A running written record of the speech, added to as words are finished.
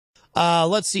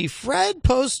Let's see. Fred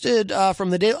posted from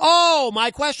the day. Oh,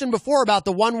 my question before about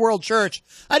the One World Church.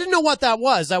 I didn't know what that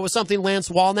was. That was something Lance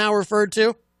Wallnow referred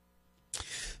to.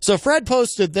 So Fred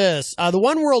posted this. The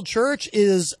One World Church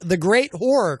is the great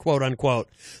horror, quote unquote.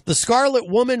 The Scarlet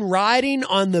Woman riding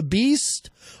on the beast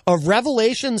of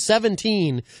Revelation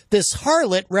 17. This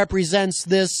harlot represents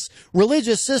this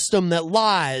religious system that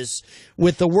lies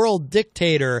with the world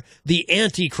dictator, the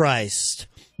Antichrist.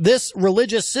 This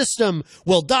religious system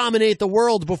will dominate the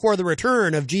world before the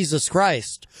return of Jesus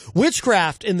Christ.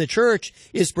 Witchcraft in the church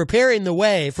is preparing the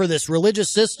way for this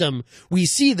religious system. We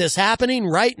see this happening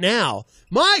right now.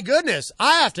 My goodness,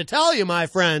 I have to tell you, my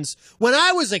friends, when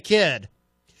I was a kid,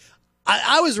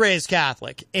 I was raised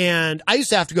Catholic, and I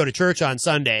used to have to go to church on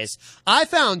Sundays. I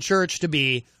found church to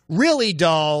be really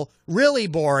dull, really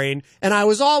boring, and I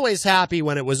was always happy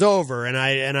when it was over, and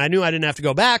I knew I didn't have to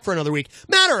go back for another week.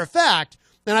 Matter of fact,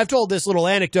 and I've told this little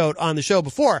anecdote on the show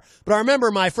before, but I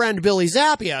remember my friend Billy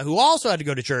Zappia, who also had to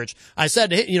go to church. I said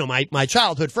to him, my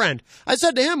childhood friend, I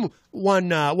said to him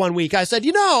one week, I said,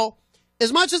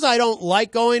 as much as I don't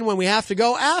like going when we have to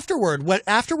go after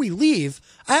we leave,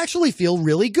 I actually feel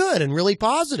really good and really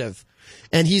positive.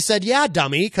 And he said, yeah,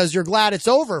 dummy, because you're glad it's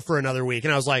over for another week.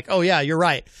 And I was like, oh yeah, you're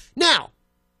right. Now,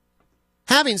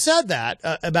 having said that,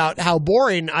 about how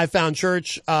boring I found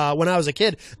church when I was a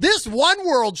kid, this One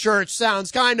World Church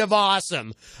sounds kind of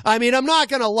awesome. I mean, I'm not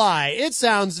going to lie. It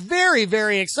sounds very,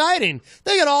 very exciting.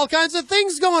 They got all kinds of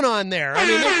things going on there. I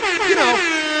mean,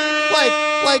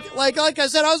 like I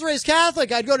said, I was raised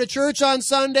Catholic. I'd go to church on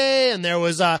Sunday, and there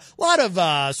was a lot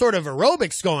of sort of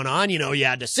aerobics going on. You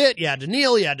had to sit, you had to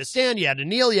kneel, you had to stand, you had to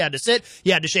kneel, you had to sit,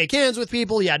 you had to shake hands with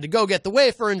people, you had to go get the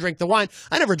wafer and drink the wine.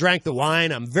 I never drank the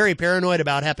wine. I'm very paranoid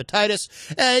about hepatitis.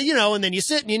 And then you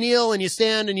sit and you kneel and you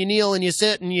stand and you kneel and you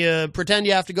sit and you pretend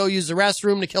you have to go use the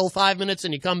restroom to kill 5 minutes,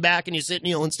 and you come back and you sit,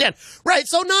 kneel, and stand. Right,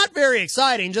 so not very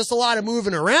exciting, just a lot of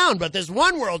moving around. But this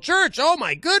One World Church, oh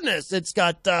my goodness, it's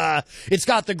got the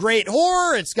great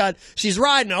horror. She's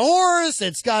riding a horse.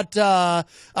 It's got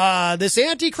this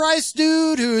Antichrist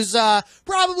dude who's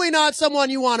probably not someone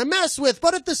you want to mess with,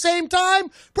 but at the same time,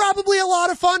 probably a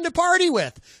lot of fun to party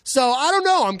with. So I don't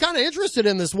know. I'm kind of interested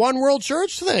in this One World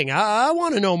Church thing. I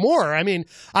want to know more. I mean,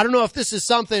 I don't know if this is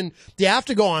something, do you have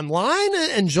to go online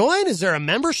and join? Is there a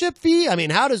membership fee? I mean,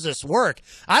 how does this work?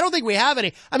 I don't think we have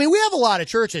any. I mean, we have a lot of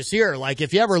churches here. Like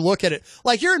if you ever look at it,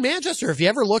 like here in Manchester, if you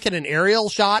ever look at an aerial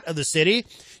shot of the city,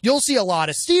 you'll see a lot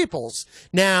of steeples.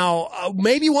 Now,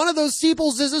 maybe one of those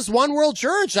steeples is this One World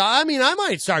Church. I mean, I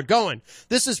might start going.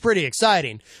 This is pretty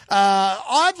exciting.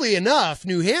 Oddly enough,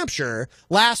 New Hampshire,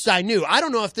 last I knew, I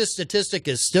don't know if this statistic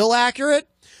is still accurate,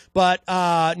 but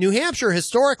New Hampshire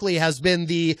historically has been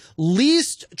the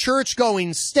least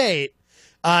church-going state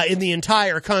in the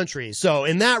entire country. So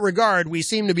in that regard, we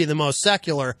seem to be the most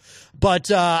secular. But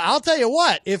I'll tell you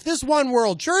what, if this One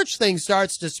World Church thing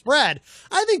starts to spread,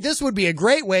 I think this would be a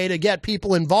great way to get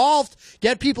people involved,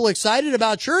 get people excited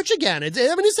about church again. It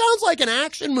sounds like an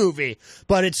action movie,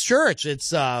 but it's church.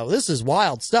 This is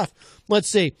wild stuff. Let's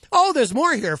see. Oh, there's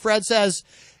more here. Fred says,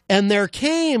 and there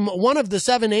came one of the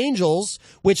 7 angels,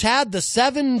 which had the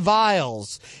 7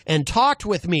 vials, and talked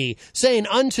with me, saying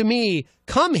unto me,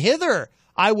 come hither.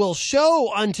 I will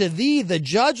show unto thee the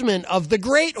judgment of the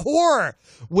great whore,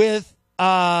 with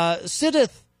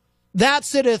sitteth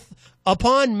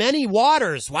upon many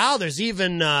waters. Wow, there's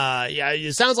even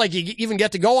it sounds like you even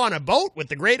get to go on a boat with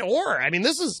the great whore. I mean,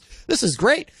 this is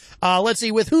great. Let's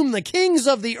see, with whom the kings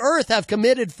of the earth have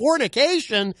committed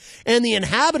fornication, and the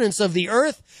inhabitants of the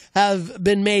earth have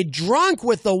been made drunk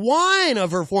with the wine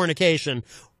of her fornication.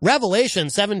 Revelation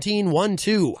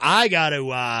 17:1-2. I got to,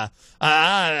 wow,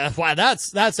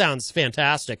 that sounds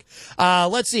fantastic.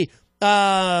 Let's see.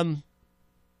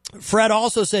 Fred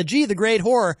also said, gee, the great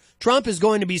whore, Trump is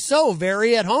going to be so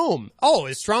very at home. Oh,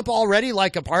 is Trump already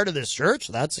like a part of this church?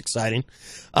 That's exciting.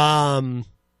 Let's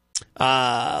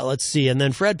see. And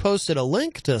then Fred posted a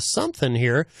link to something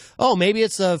here. Oh, maybe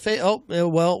it's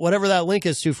whatever that link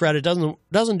is to, Fred, it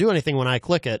doesn't do anything when I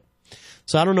click it.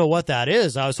 So I don't know what that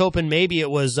is. I was hoping maybe it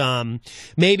was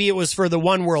for the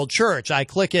One World Church. I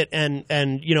click it and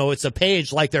it's a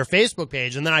page like their Facebook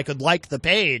page, and then I could like the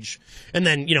page and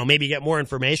then, maybe get more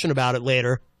information about it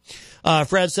later.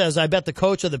 Fred says, I bet the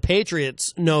coach of the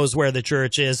Patriots knows where the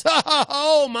church is.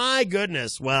 Oh my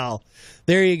goodness. Well,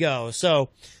 there you go. So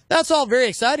that's all very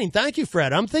exciting. Thank you,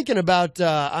 Fred. I'm thinking about,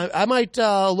 I might,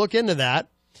 look into that.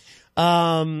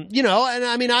 And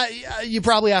I mean, you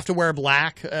probably have to wear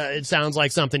black. It sounds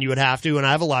like something you would have to, and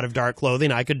I have a lot of dark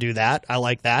clothing. I could do that. I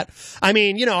like that. I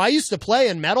mean, I used to play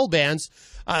in metal bands.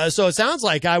 So it sounds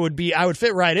like I would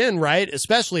fit right in, right?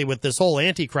 Especially with this whole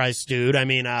Antichrist dude. I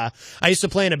mean, I used to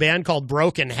play in a band called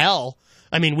Broken Hell.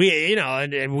 I mean,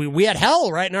 we had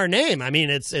hell right in our name. I mean,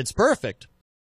 it's perfect.